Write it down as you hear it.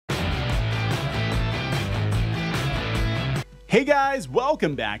Hey guys,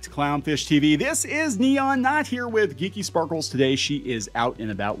 welcome back to Clownfish TV. This is Neon, not here with Geeky Sparkles today. She is out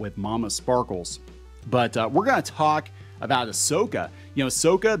and about with Mama Sparkles. But we're going to talk about Ahsoka. You know,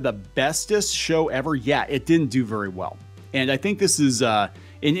 Ahsoka, the bestest show ever. Yeah, it didn't do very well. And I think this is an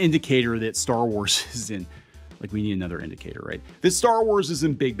indicator that Star Wars is in, like we need another indicator, right? That Star Wars is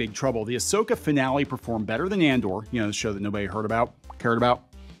in big, big trouble. The Ahsoka finale performed better than Andor, you know, the show that nobody heard about, cared about.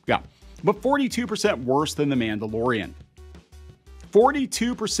 Yeah, but 42% worse than The Mandalorian.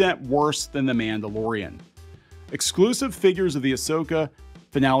 42% worse than The Mandalorian. Exclusive figures of the Ahsoka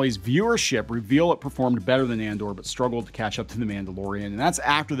finale's viewership reveal it performed better than Andor, but struggled to catch up to The Mandalorian. And that's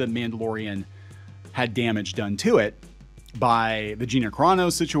after The Mandalorian had damage done to it by the Gina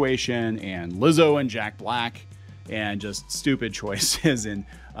Carano situation and Lizzo and Jack Black and just stupid choices and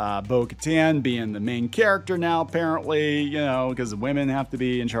Bo-Katan being the main character now, apparently, you know, because women have to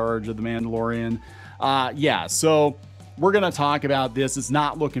be in charge of The Mandalorian. Yeah, so we're going to talk about this. It's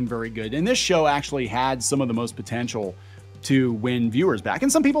not looking very good. And this show actually had some of the most potential to win viewers back.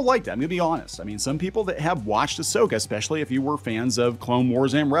 And some people liked it. I'm going to be honest. I mean, some people that have watched Ahsoka, especially if you were fans of Clone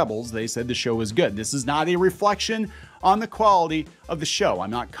Wars and Rebels, they said the show was good. This is not a reflection on the quality of the show. I'm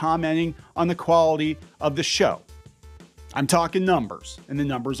not commenting on the quality of the show. I'm talking numbers, and the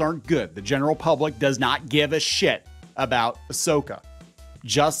numbers aren't good. The general public does not give a shit about Ahsoka.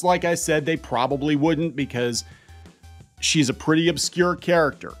 Just like I said, they probably wouldn't, because she's a pretty obscure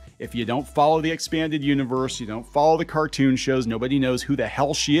character. If you don't follow the expanded universe, you don't follow the cartoon shows, nobody knows who the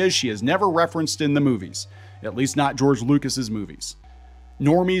hell she is. She is never referenced in the movies, at least not George Lucas's movies.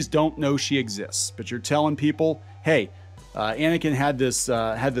 Normies don't know she exists, but you're telling people, hey, Anakin had this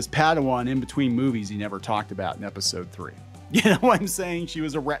Padawan in between movies he never talked about in episode 3. You know what I'm saying? She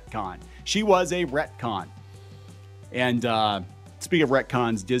was a retcon. She was a retcon. And speaking of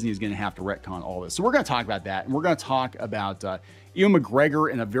retcons, Disney is going to have to retcon all this. So we're going to talk about that. And we're going to talk about Ewan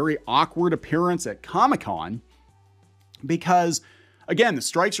McGregor in a very awkward appearance at Comic-Con. Because, again, the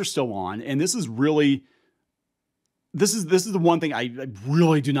strikes are still on. And this is really, this is the one thing I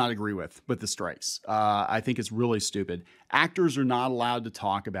really do not agree with the strikes. I think it's really stupid. Actors are not allowed to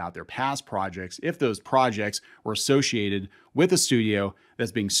talk about their past projects if those projects were associated with a studio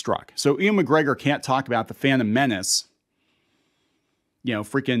that's being struck. So Ewan McGregor can't talk about The Phantom Menace, you know,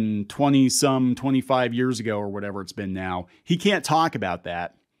 freaking 25 years ago or whatever it's been now. He can't talk about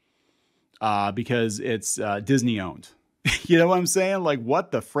that because it's Disney owned. You know what I'm saying? Like,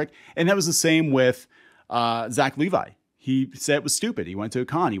 what the frick? And that was the same with Zach Levi. He said it was stupid. He went to a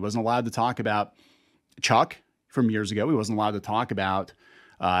con. He wasn't allowed to talk about Chuck from years ago. He wasn't allowed to talk about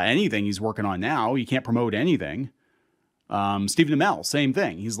anything he's working on now. He can't promote anything. Stephen Amell, same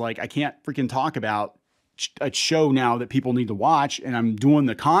thing. He's like, I can't freaking talk about a show now that people need to watch, and I'm doing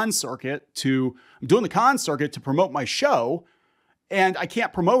the con circuit to promote my show, and I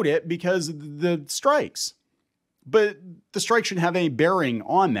can't promote it because of the strikes. But the strike shouldn't have any bearing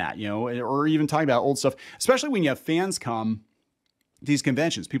on that, you know, or even talking about old stuff, especially when you have fans come to these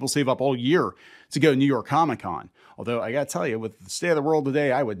conventions. People save up all year to go to New York Comic-Con. Although I got to tell you, with the state of the world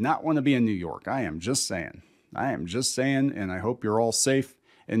today, I would not want to be in New York. I am just saying, and I hope you're all safe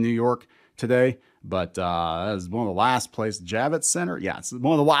in New York today. But that is one of the last places, Javits Center. Yeah, it's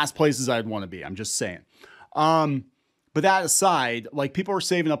one of the last places I'd want to be. I'm just saying. But that aside, like, people are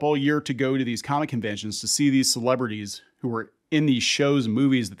saving up all year to go to these comic conventions to see these celebrities who were in these shows and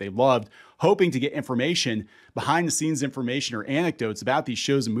movies that they loved, hoping to get information, behind the scenes information or anecdotes about these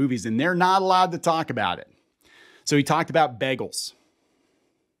shows and movies, and they're not allowed to talk about it. So he talked about bagels.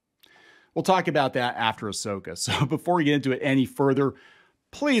 We'll talk about that after Ahsoka. So before we get into it any further,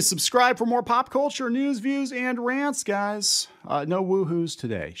 please subscribe for more pop culture news, views, and rants, guys. No woohoos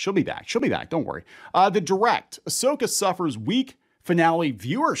today. She'll be back. She'll be back. Don't worry. The direct. Ahsoka suffers weak finale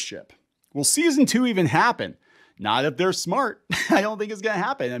viewership. Will season 2 even happen? Not if they're smart. I don't think it's going to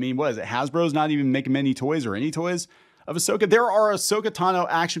happen. I mean, what is it? Hasbro's not even making many toys or any toys of Ahsoka. There are Ahsoka Tano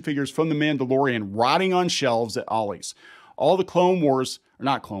action figures from The Mandalorian rotting on shelves at Ollie's. All the Clone Wars, or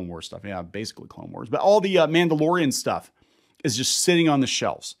not Clone Wars stuff. Yeah, basically Clone Wars. But all the Mandalorian stuff is just sitting on the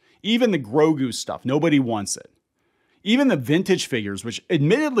shelves. Even the Grogu stuff, nobody wants it. Even the vintage figures, which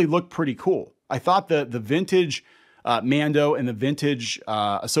admittedly look pretty cool. I thought the vintage Mando and the vintage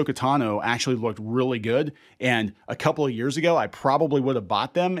Ahsoka Tano actually looked really good. And a couple of years ago, I probably would have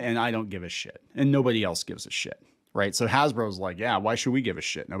bought them, and I don't give a shit. And nobody else gives a shit, right? So Hasbro's like, yeah, why should we give a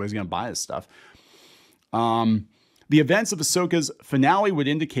shit? Nobody's going to buy this stuff. The events of Ahsoka's finale would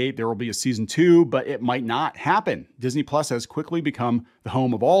indicate there will be a season 2, but it might not happen. Disney Plus has quickly become the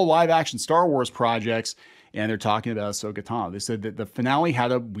home of all live-action Star Wars projects, and they're talking about Ahsoka Tano. They said that the finale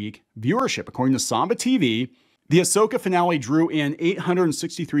had a weak viewership. According to Samba TV, The Ahsoka finale drew in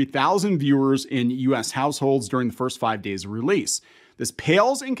 863,000 viewers in U.S. households during the first 5 days of release. This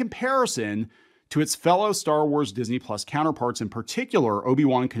pales in comparison to its fellow Star Wars Disney Plus counterparts. In particular,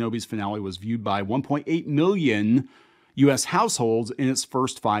 Obi-Wan Kenobi's finale was viewed by 1.8 million U.S. households in its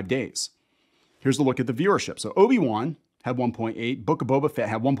first 5 days. Here's a look at the viewership. So Obi-Wan had 1.8, Book of Boba Fett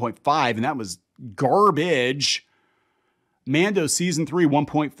had 1.5, and that was garbage. Mando Season 3,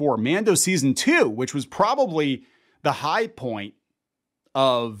 1.4. Mando Season 2, which was probably the high point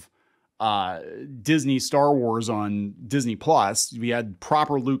of Disney Star Wars on Disney Plus. We had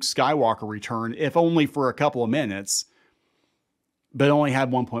proper Luke Skywalker return, if only for a couple of minutes, but only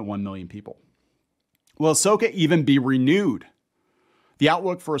had 1.1 million people. Will Ahsoka even be renewed? The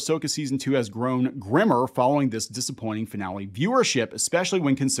outlook for Ahsoka Season 2 has grown grimmer following this disappointing finale viewership, especially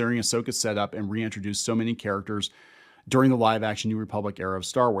when considering Ahsoka's setup and reintroduced so many characters during the live-action New Republic era of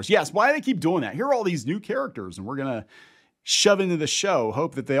Star Wars. Yes, why do they keep doing that? Here are all these new characters, and we're going to shove into the show,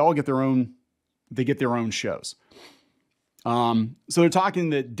 hope that they all get their own, shows. So they're talking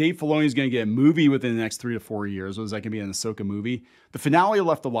that Dave Filoni is going to get a movie within the next 3 to 4 years. Was that going to be an Ahsoka movie? The finale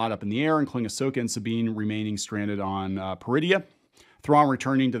left a lot up in the air, including Ahsoka and Sabine remaining stranded on Peridia, Thrawn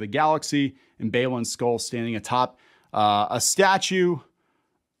returning to the galaxy, and Balin's skull standing atop a statue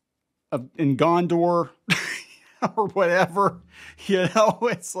in Gondor or whatever. You know,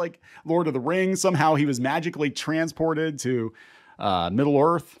 it's like Lord of the Rings. Somehow he was magically transported to Middle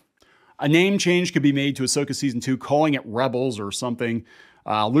Earth. A name change could be made to Ahsoka Season 2, calling it Rebels or something.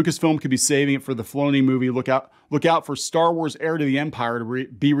 Lucasfilm could be saving it for the Filoni movie. Look out for Star Wars Heir to the Empire to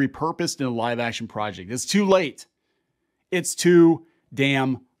be repurposed in a live-action project. It's too late. It's too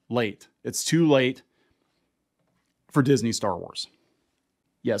damn late. It's too late for Disney Star Wars.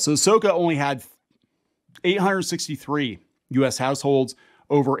 Yeah, so Ahsoka only had 863 U.S. households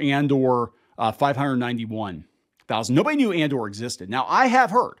over Andor, 591,000. Nobody knew Andor existed. Now, I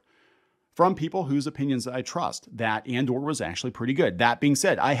have heard from people whose opinions I trust that Andor was actually pretty good. That being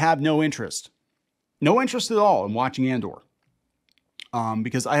said, I have no interest at all in watching Andor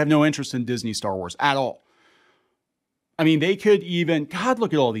because I have no interest in Disney Star Wars at all. I mean, they could even, God,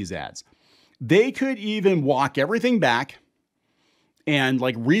 look at all these ads. They could even walk everything back and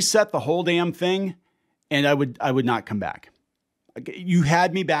like reset the whole damn thing, and I would not come back. You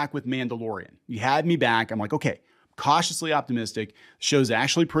had me back with Mandalorian. You had me back. I'm like, okay, cautiously optimistic. The show's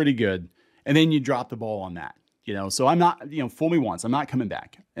actually pretty good. And then you drop the ball on that, you know? So I'm not, fool me once. I'm not coming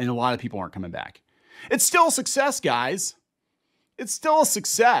back. And a lot of people aren't coming back. It's still a success, guys. It's still a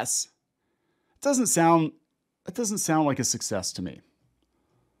success. It doesn't sound like a success to me.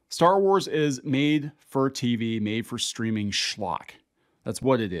 Star Wars is made for TV, made for streaming schlock. That's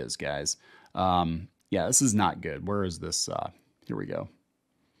what it is, guys. Yeah, this is not good. Where is this? Here we go.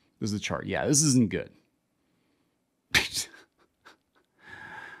 This is the chart. Yeah, this isn't good.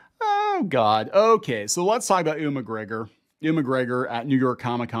 Oh, God. Okay, so let's talk about Ewan McGregor. Ewan McGregor at New York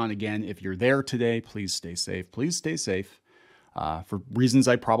Comic-Con. Again, if you're there today, please stay safe. Please stay safe for reasons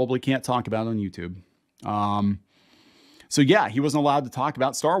I probably can't talk about on YouTube. So yeah, he wasn't allowed to talk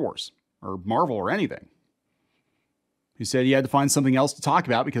about Star Wars or Marvel or anything. He said he had to find something else to talk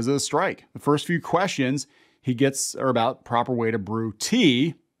about because of the strike. The first few questions he gets are about proper way to brew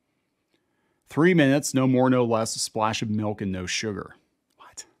tea. 3 minutes, no more, no less, a splash of milk and no sugar.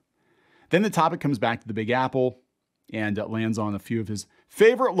 What? Then the topic comes back to the Big Apple and lands on a few of his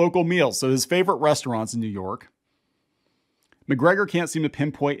favorite local meals. So his favorite restaurants in New York. McGregor can't seem to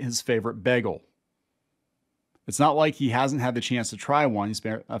pinpoint his favorite bagel. It's not like he hasn't had the chance to try one. He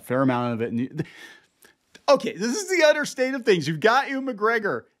spent a fair amount of it. Okay, this is the other state of things. You've got Ewan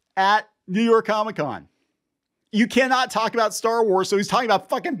McGregor at New York Comic-Con. You cannot talk about Star Wars, so he's talking about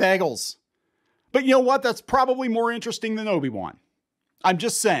fucking bagels. But you know what? That's probably more interesting than Obi-Wan. I'm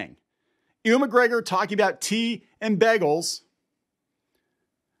just saying. Ewan McGregor talking about tea and bagels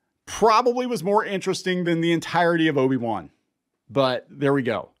probably was more interesting than the entirety of Obi-Wan. But there we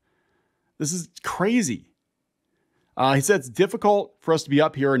go. This is crazy. He said it's difficult for us to be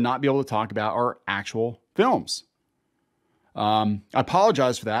up here and not be able to talk about our actual films. I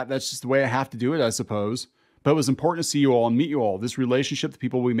apologize for that. That's just the way I have to do it, I suppose. But it was important to see you all and meet you all. This relationship, the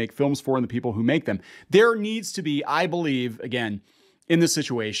people we make films for and the people who make them. There needs to be, I believe, again, in this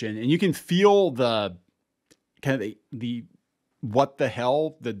situation, and you can feel the kind of the what the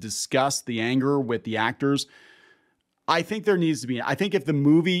hell, the disgust, the anger with the actors. I think there needs to be, I think if the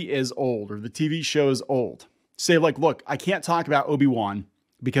movie is old or the TV show is old, say like, look, I can't talk about Obi-Wan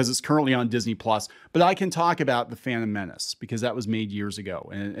because it's currently on Disney Plus, but I can talk about The Phantom Menace because that was made years ago.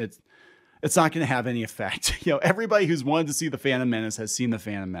 And it's not going to have any effect. You know, everybody who's wanted to see The Phantom Menace has seen The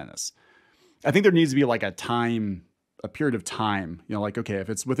Phantom Menace. I think there needs to be like a period of time, you know, like, okay, if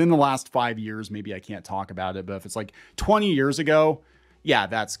it's within the last 5 years, maybe I can't talk about it. But if it's like 20 years ago, yeah,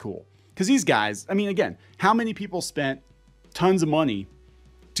 that's cool. Because these guys, I mean, again, how many people spent tons of money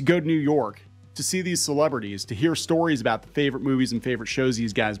to go to New York to see these celebrities, to hear stories about the favorite movies and favorite shows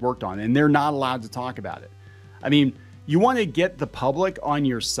these guys worked on, and they're not allowed to talk about it? I mean, you want to get the public on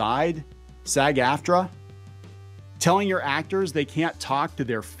your side, SAG-AFTRA, telling your actors they can't talk to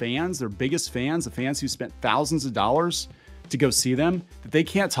their fans, their biggest fans, the fans who spent thousands of dollars to go see them, that they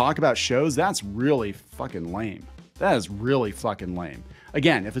can't talk about shows? That's really fucking lame. That is really fucking lame.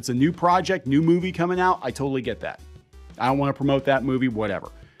 Again, if it's a new project, new movie coming out, I totally get that. I don't want to promote that movie, whatever.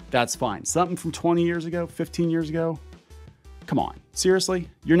 That's fine. Something from 20 years ago, 15 years ago? Come on. Seriously?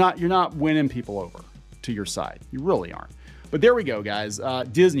 You're not winning people over to your side. You really aren't. But there we go, guys.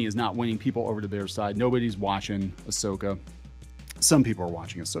 Disney is not winning people over to their side. Nobody's watching Ahsoka. Some people are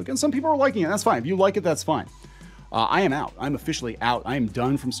watching Ahsoka, and some people are liking it. That's fine. If you like it, that's fine. I am out. I'm officially out. I am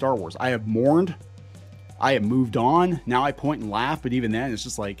done from Star Wars. I have mourned. I have moved on. Now I point and laugh, but even then, it's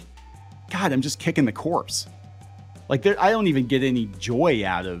just like, God, I'm just kicking the corpse. Like, I don't even get any joy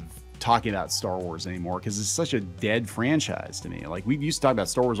out of talking about Star Wars anymore because it's such a dead franchise to me. Like, we used to talk about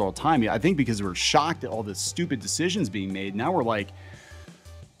Star Wars all the time. I think because we were shocked at all the stupid decisions being made. Now we're like,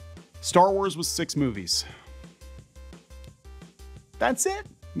 Star Wars was 6 movies. That's it.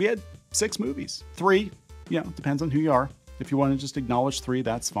 We had 6 movies. 3, you know, depends on who you are. If you want to just acknowledge 3,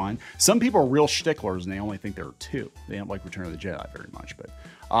 that's fine. Some people are real sticklers and they only think there are 2. They don't like Return of the Jedi very much. But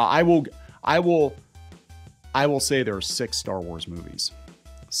I will say there are 6 Star Wars movies.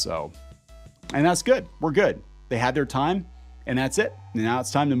 So, and that's good. We're good. They had their time, and that's it. And now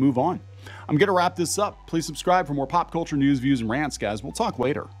it's time to move on. I'm going to wrap this up. Please subscribe for more pop culture news, views, and rants, guys. We'll talk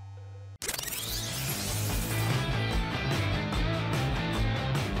later.